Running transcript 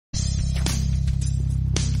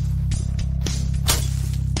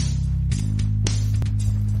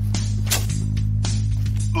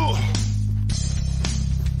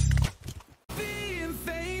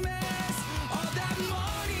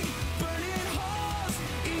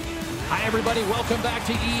Hi, everybody. Welcome back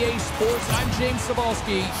to EA Sports. I'm James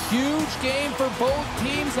Cebulski. Huge game for both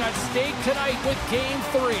teams at stake tonight with Game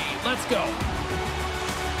 3. Let's go.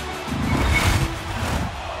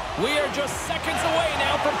 We are just seconds away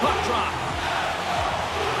now from puck drop.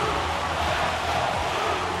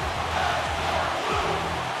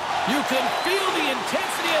 You can feel the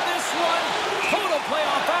intensity of this one. Total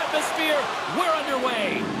playoff atmosphere. We're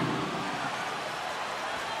underway.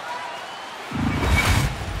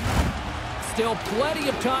 Still plenty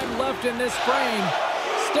of time left in this frame.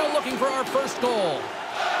 Still looking for our first goal.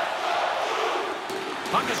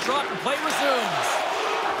 Puck is dropped and play resumes.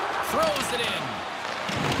 Throws it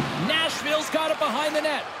in. Nashville's got it behind the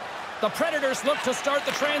net. The Predators look to start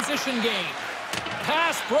the transition game.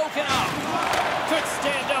 Pass broken up. Good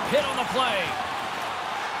stand-up hit on the play.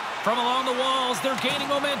 From along the walls, they're gaining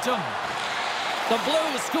momentum. The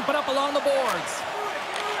Blues scoop it up along the boards.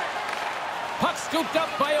 Puck scooped up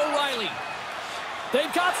by O'Reilly.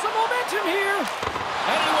 They've got some momentum here.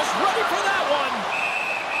 And he was ready for that one.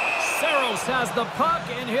 Saros has the puck,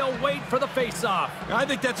 and he'll wait for the face-off. I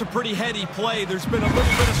think that's a pretty heady play. There's been a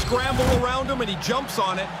little bit of scramble around him, and he jumps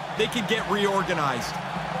on it. They can get reorganized.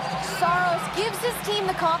 Saros gives his team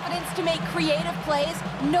the confidence to make creative plays,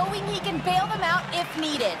 knowing he can bail them out if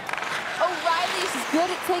needed. O'Reilly's good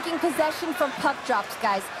at taking possession from puck drops,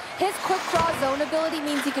 guys. His quick draw zone ability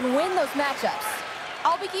means he can win those matchups.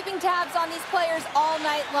 I'll be keeping tabs on these players all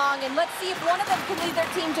night long, and let's see if one of them can lead their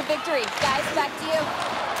team to victory. Guys, back to you.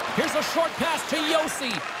 Here's a short pass to Yossi.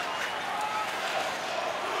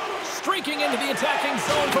 Streaking into the attacking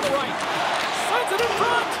zone from the right. Sends it in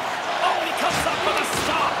front. Oh, and he comes up with a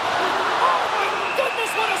stop. Oh, my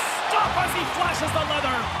goodness, what a stop as he flashes the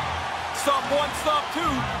leather. Stop one, stop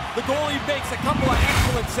two. The goalie makes a couple of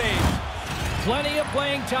excellent saves. Plenty of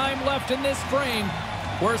playing time left in this frame.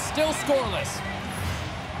 We're still scoreless.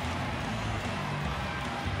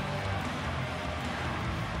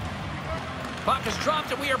 Puck is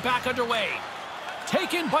dropped, and we are back underway.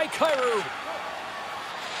 Taken by Kyrou.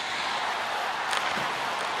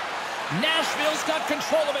 Nashville's got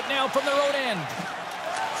control of it now from their own end.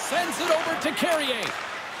 Sends it over to Carrier.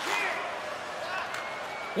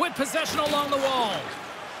 With possession along the wall.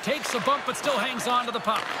 Takes a bump, but still hangs on to the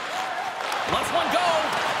puck. Lets one go.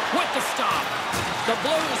 With the stop. The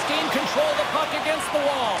Blues gain control of the puck against the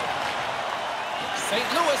wall. St.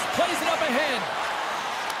 Louis plays it up ahead.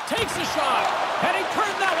 Takes a shot, and he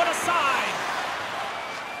turned that one aside.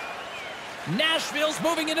 Nashville's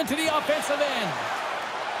moving it into the offensive end.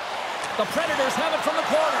 The Predators have it from the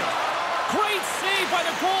corner. Great save by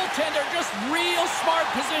the goaltender. Just real smart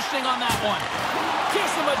positioning on that one.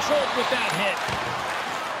 Gives him a jolt with that hit.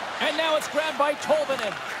 And now it's grabbed by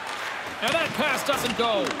Tolvanen. And that pass doesn't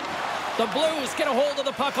go. The Blues get a hold of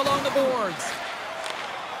the puck along the boards.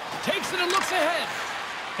 Takes it and looks ahead.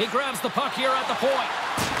 He grabs the puck here at the point.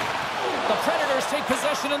 The Predators take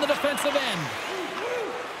possession in the defensive end.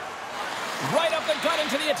 Right up the gut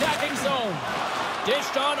into the attacking zone.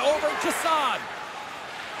 Dished on over to Saad.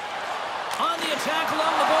 On the attack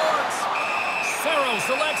along the boards. Saros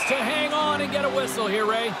selects to hang on and get a whistle here,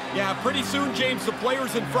 Ray. Yeah, pretty soon, James, the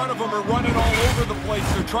players in front of him are running all over the place.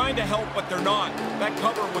 They're trying to help, but they're not. That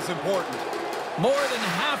cover was important. More than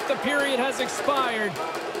half the period has expired.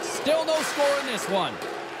 Still no score in this one.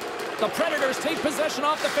 The Predators take possession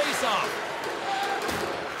off the faceoff.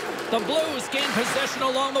 The Blues gain possession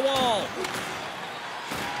along the wall.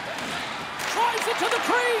 Drives it to the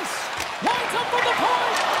crease. Winds up from the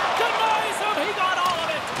point. Denies him. He got all of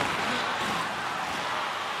it.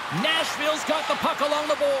 Nashville's got the puck along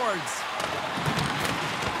the boards.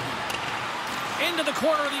 Into the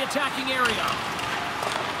corner of the attacking area.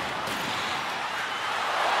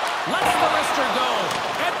 Lets the wrister go.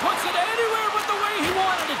 And puts it anywhere but the way he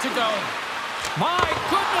wanted it to go. My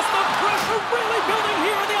goodness, the pressure really building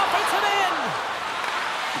here in the offensive end.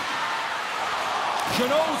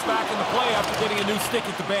 Jeannot's back in the play after getting a new stick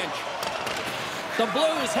at the bench. The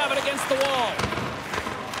Blues have it against the wall.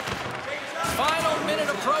 Final minute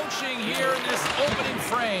approaching here in this opening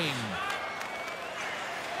frame.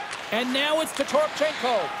 And now it's to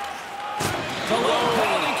Toropchenko. The low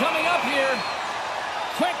penalty coming up here.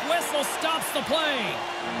 Quick whistle stops the play.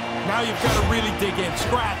 Now you've got to really dig in.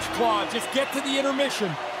 Scratch, claw, just get to the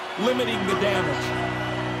intermission, limiting the damage.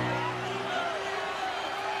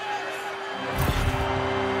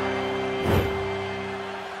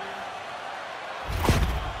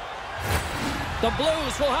 The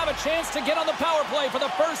Blues will have a chance to get on the power play for the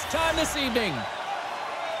first time this evening.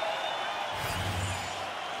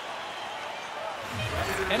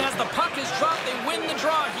 And as the puck is dropped, they win the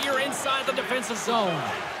draw here inside the defensive zone.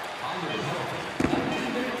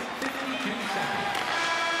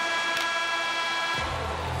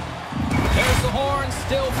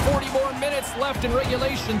 minutes left in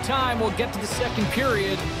regulation time. We'll get to the second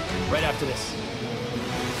period right after this.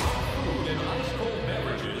 Food and ice-cold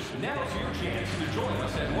beverages. Now's your chance to join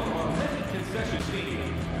us at one of our many concession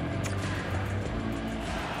stands.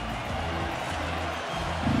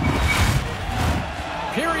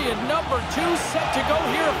 Period number 2 set to go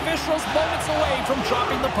here. Officials moments away from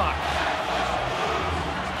dropping the puck.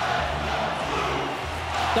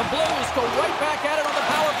 The Blues go right back at it on the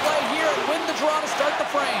power play here and win the draw to start the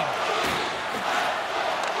frame.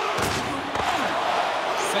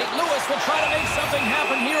 St. Louis will try to make something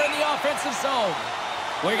happen here in the offensive zone.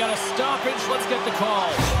 We got a stoppage. Let's get the call.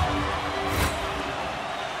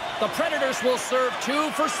 The Predators will serve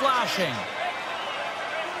 2 for slashing.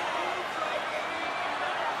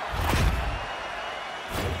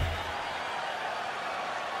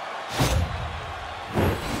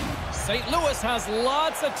 St. Louis has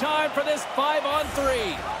lots of time for this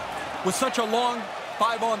 5-on-3. With such a long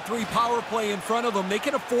 5-on-3 power play in front of them, they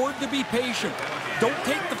can afford to be patient. Don't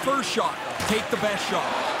take the first shot. Take the best shot.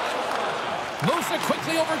 Moves it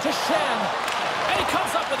quickly over to Shen. And he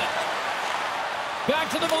comes up with it.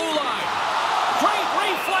 Back to the blue line. Great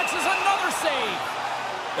reflexes, another save.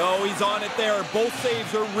 Oh, he's on it there. Both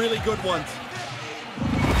saves are really good ones.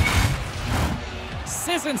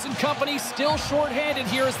 Sissons and company still shorthanded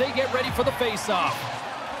here as they get ready for the face-off.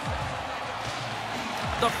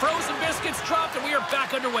 The frozen biscuits dropped and we are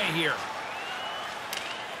back underway here.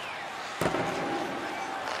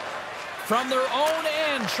 From their own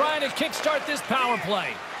end, trying to kickstart this power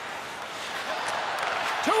play.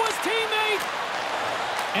 To his teammate.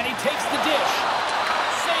 And he takes the dish.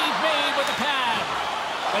 Save made with the pad.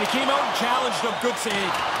 And he came out and challenged him. Good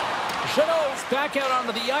save. Jeannot's back out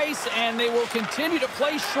onto the ice, and they will continue to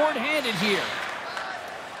play shorthanded here.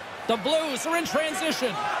 The Blues are in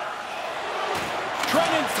transition.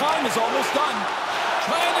 Trennan's time is almost done.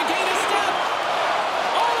 Trying to gain a step.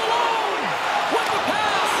 All alone with the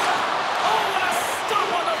pass. Oh, what a stop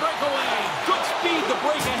on the breakaway. Good speed to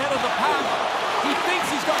break ahead of the pass. He thinks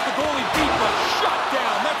he's got the goalie beat, but shut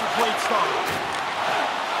down. That's a great stop.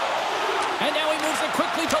 And now he moves it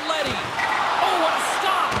quickly to Leddy. Oh, what a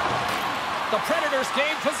stop. The Predators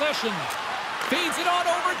gain possession. Feeds it on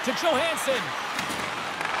over to Johansson.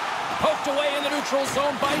 Poked away in the neutral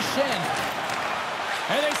zone by Shen.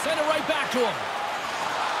 And they send it right back to him.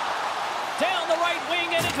 Down the right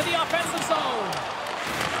wing and into the offensive zone.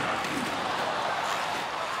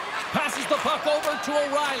 Passes the puck over to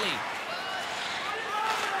O'Reilly.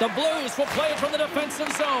 The Blues will play it from the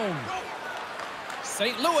defensive zone.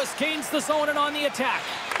 St. Louis gains the zone and on the attack.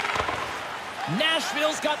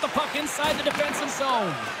 Nashville's got the puck inside the defensive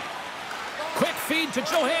zone. Quick feed to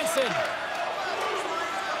Johansson.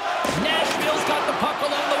 Nashville's got the puck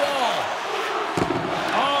along the wall.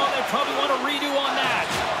 Oh, they probably want a redo on that.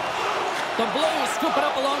 The Blues scoop it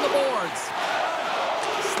up along the boards.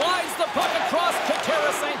 Slides the puck across to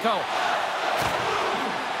Tarasenko.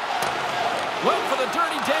 Went for the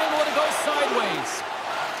dirty dangle and it goes sideways.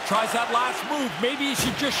 Tries that last move. Maybe he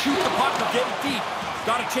should just shoot the puck or get it deep.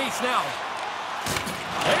 Got to chase now.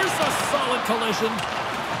 There's a solid collision.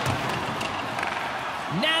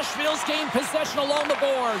 Nashville's gained possession along the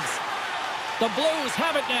boards. The Blues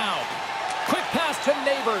have it now. Quick pass to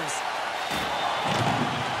Neighbors.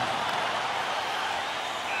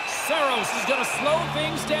 Saros is going to slow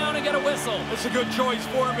things down and get a whistle. It's a good choice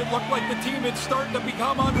for him. It looked like the team is starting to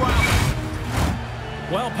become unraveled.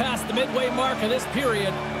 Well past the midway mark of this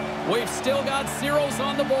period, we've still got zeros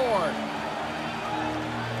on the board.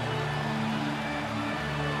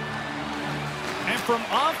 And from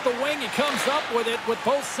off the wing, he comes up with it with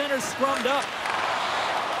both centers scrummed up.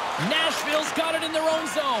 Nashville's got it in their own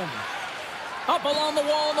zone. Up along the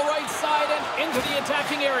wall on the right side and into the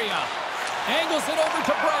attacking area. Angles it over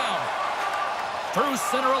to Brown. Through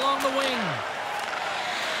center along the wing.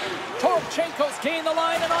 Toropchenko's gained the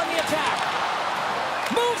line and on the attack.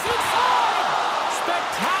 Moves inside!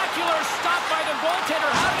 Spectacular stop by the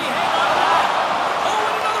goaltender. How did he hang on to that? Oh,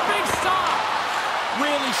 and another big stop!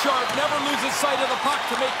 Really sharp. Never loses sight of the puck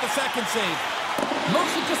to make the second save.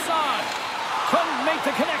 Moves it to Saad. Couldn't make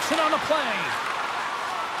the connection on the play.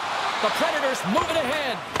 The Predators move it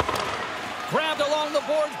ahead. Grabbed along the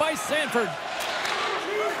boards by Sanford.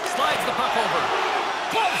 Slides the puck over.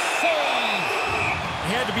 Glove save!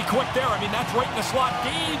 He had to be quick there. I mean, that's right in the slot.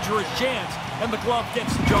 Dangerous chance. And the glove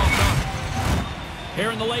gets the job done.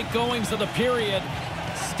 Here in the late goings of the period,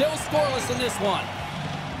 still scoreless in this one.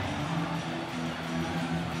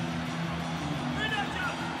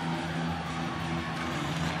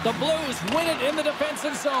 The Blues win it in the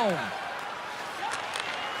defensive zone.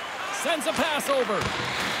 Sends a pass over.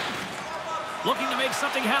 Looking to make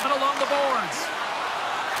something happen along the boards.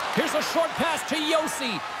 Here's a short pass to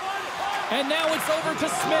Yossi. And now it's over to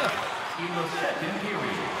Smith. In the second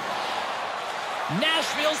period.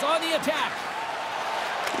 Nashville's on the attack.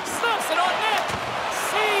 Snaps it on net.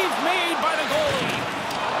 Save made by the goalie.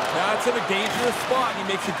 That's in a dangerous spot. He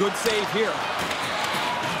makes a good save here.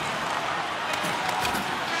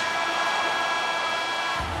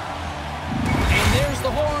 And there's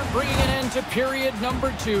the horn, bringing an end to period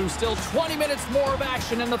number 2. Still 20 minutes more of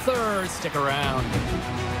action in the third. Stick around.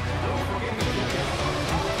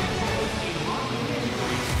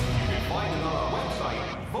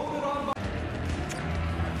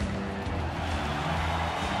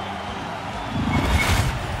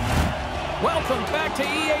 Welcome back to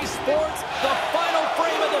EA Sports, the final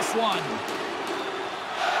frame of this one.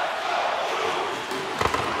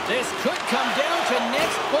 This could come down to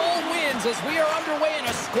next goal wins as we are underway in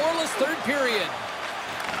a scoreless third period.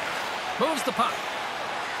 Moves the puck.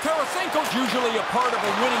 Tarasenko's usually a part of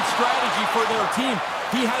a winning strategy for their team.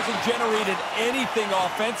 He hasn't generated anything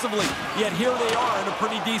offensively, yet here they are in a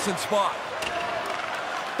pretty decent spot.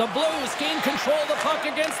 The Blues gain control of the puck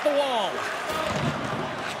against the wall.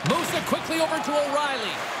 Moves it quickly over to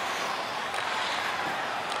O'Reilly.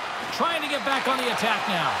 Trying to get back on the attack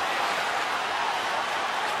now.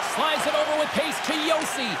 Slides it over with pace to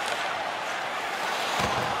Yossi.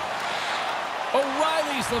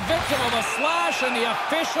 O'Reilly's the victim of a slash, and the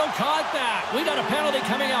official caught that. We got a penalty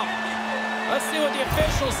coming up. Let's see what the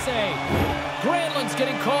officials say. Granlund's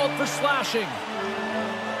getting called for slashing.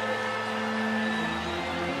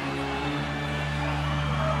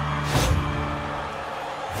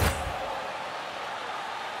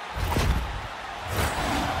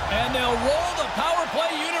 And they'll roll the power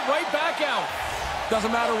play unit right back out.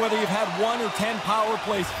 Doesn't matter whether you've had 1 or 10 power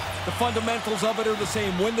plays. The fundamentals of it are the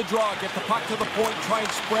same. Win the draw, get the puck to the point, try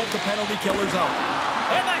and spread the penalty killers out.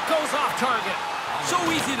 And that goes off target. So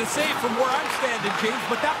easy to say from where I'm standing, James,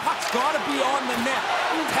 but that puck's got to be on the net.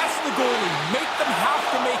 Test the goalie. Make them have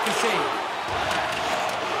to make a save.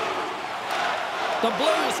 The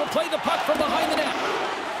Blues will play the puck from behind the net.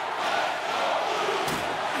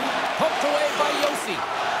 Poked away by Yossi.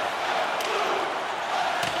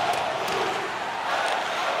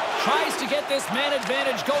 Tries to get this man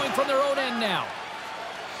advantage going from their own end now.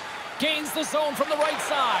 Gains the zone from the right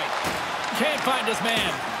side. Can't find his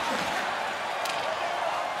man.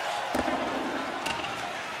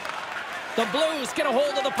 The Blues get a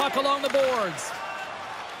hold of the puck along the boards.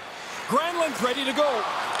 Granlund's ready to go.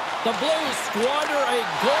 The Blues squander a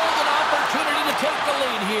golden opportunity to take the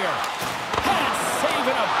lead here. Pass,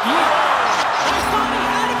 saving a beauty. I thought he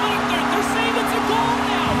had it, but they're saying it's a goal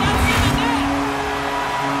now. That's in the net.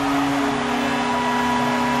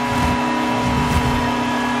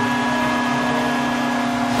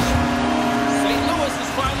 St. Louis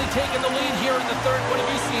has finally taken the lead here in the third. What have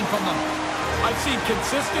you seen from them? I've seen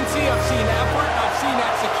consistency, I've seen effort, I've seen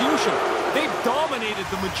execution. They've dominated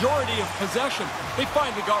the majority of possession. They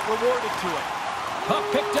finally got rewarded to it. Puck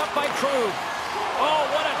picked up by Krug. Oh,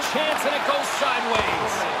 what a chance, and it goes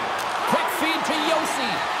sideways. Quick feed to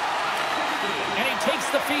Yossi. And he takes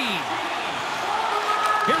the feed.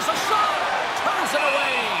 Here's a shot. Turns it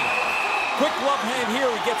away. Quick glove hand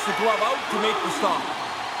here. He gets the glove out to make the stop.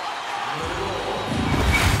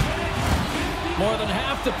 More than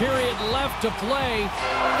half the period left to play.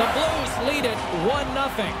 The Blues lead it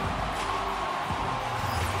 1-0.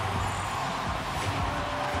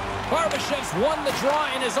 Barbashev's won the draw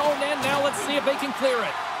in his own end. Now let's see if they can clear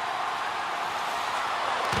it.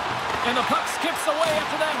 And the puck skips away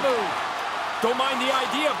after that move. Don't mind the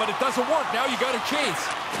idea, but it doesn't work. Now you got to chase.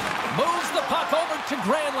 Moves the puck over to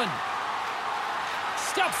Granlund.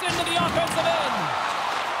 Steps into the offensive end.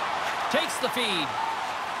 Takes the feed.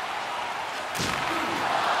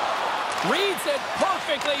 Reads it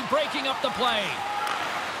perfectly, breaking up the play.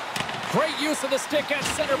 Great use of the stick at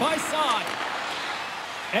center by Saad.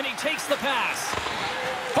 And he takes the pass.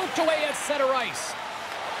 Poked away at center ice.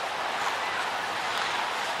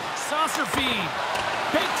 Saucer feed.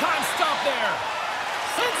 Big time stop there.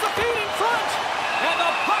 Sends the feed in front. And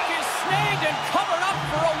the puck is snagged and covered up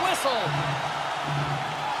for a whistle.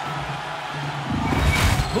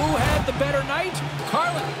 Who had the better night?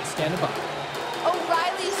 Carlin, stand by.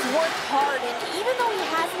 O'Reilly's worked hard, and even though he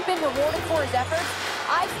hasn't been rewarded for his efforts,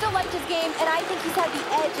 I still liked his game, and I think he's had the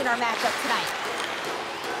edge in our matchup tonight.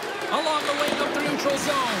 Along the lane of the neutral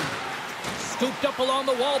zone. Scooped up along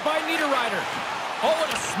the wall by Niederreiter. Oh, and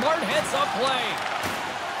a smart heads-up play.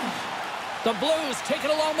 The Blues take it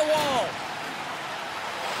along the wall.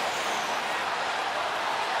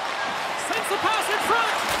 Sends the pass in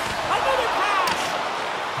front. Another pass.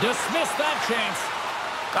 Dismiss that chance.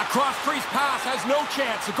 That cross-crease pass has no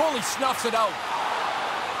chance. The goalie snuffs it out.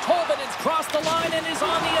 Tobin has crossed the line and is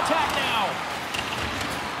on the attack now.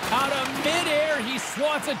 Out of midair, he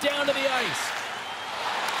swats it down to the ice.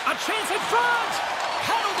 A chance in front!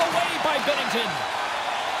 Held away by Binnington.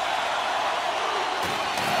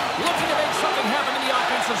 Looking to make something happen in the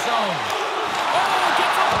offensive zone. Oh,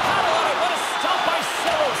 gets a paddle on it. What a stop by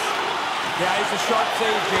Settles. Yeah, it's a sharp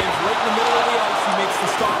save, James. Right in the middle of the ice, he makes the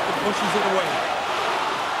stop and pushes it away.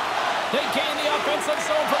 They gain the offensive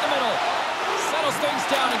zone from the middle. Settles things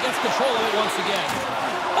down and gets control of it once again.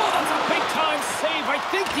 Oh, that's a big-time save. I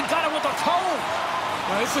think he got it with a toe.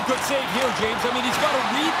 Now, it's a good save here, James. I mean, he's got to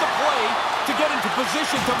read the play to get into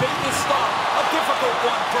position to make this stop. A difficult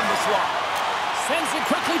one from the slot. Sends it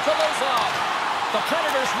quickly to Lozov. The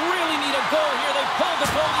Predators really need a goal here. They pulled the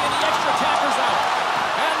goalie and the extra attackers out.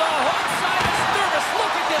 And the whole side is nervous.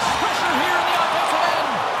 Look at this pressure here in the offensive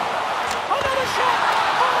end. Another shot.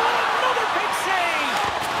 Oh, and another big save.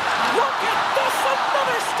 Look at this.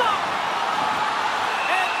 Another stop.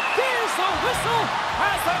 And there's the whistle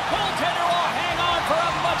as the goaltender will hang on for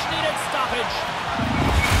a much-needed stoppage.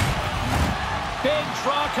 Big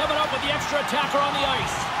draw coming up with the extra attacker on the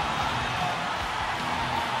ice.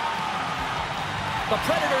 The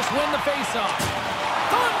Predators win the faceoff.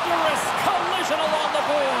 Thunderous collision along the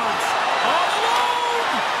boards. All alone!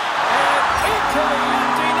 And into the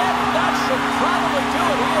empty net. That should probably do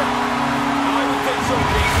it here. I would think so,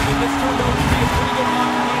 Jason. And this turned out to be a pretty good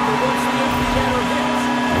hockey game, but once the empty netter hits,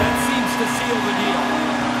 that seems to seal the deal.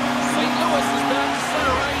 St. Louis is back to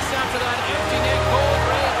center ice after that empty net goal.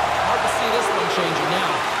 Ray, hard to see this one changing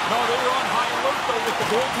now. No, they were on high alert, though, with the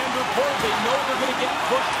goaltender pulled. They know they're going to get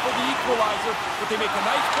pushed for the equalizer, but they make a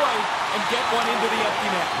nice play and get one into the empty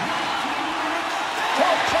net.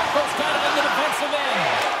 Tolchenko's got it in the defensive end.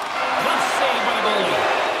 Good save by the goalie.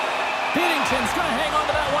 Binnington's going to hang on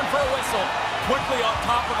to that one for a whistle. Quickly on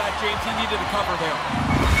top of that, James, he needed a cover there.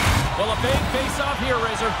 Well, a big face-off here,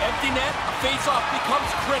 Razor. Empty net, a face-off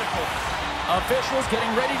becomes critical. Officials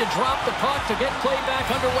getting ready to drop the puck to get play back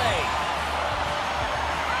underway.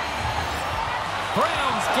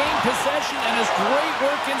 Browns gain possession, and his great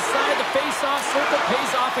work inside the face-off circle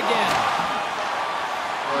pays off again.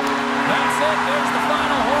 That's it. There's the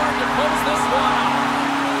final horn to close this one out.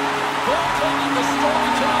 Goaltending the story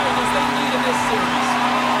tonight as they lead in this series.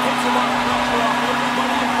 Takes a lot of pressure off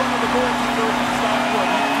everybody in front of the goaltender if he's not good.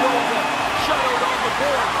 He throws a shutout on the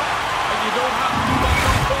board, and you don't have to do much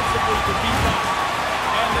offensively to beat that.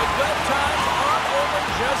 And the good times aren't over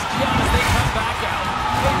just yet as they come back out.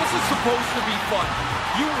 Hey, this is supposed to be fun.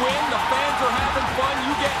 You win, the fans are having fun,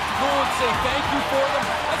 you get to go and say thank you for them.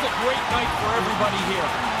 That's a great night for everybody here.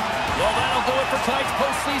 Well, that'll do it for tonight's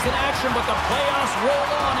postseason action, but the playoffs roll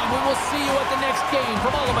on, and we will see you at the next game.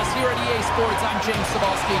 From all of us here at EA Sports, I'm James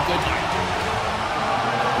Cebulski. Good night.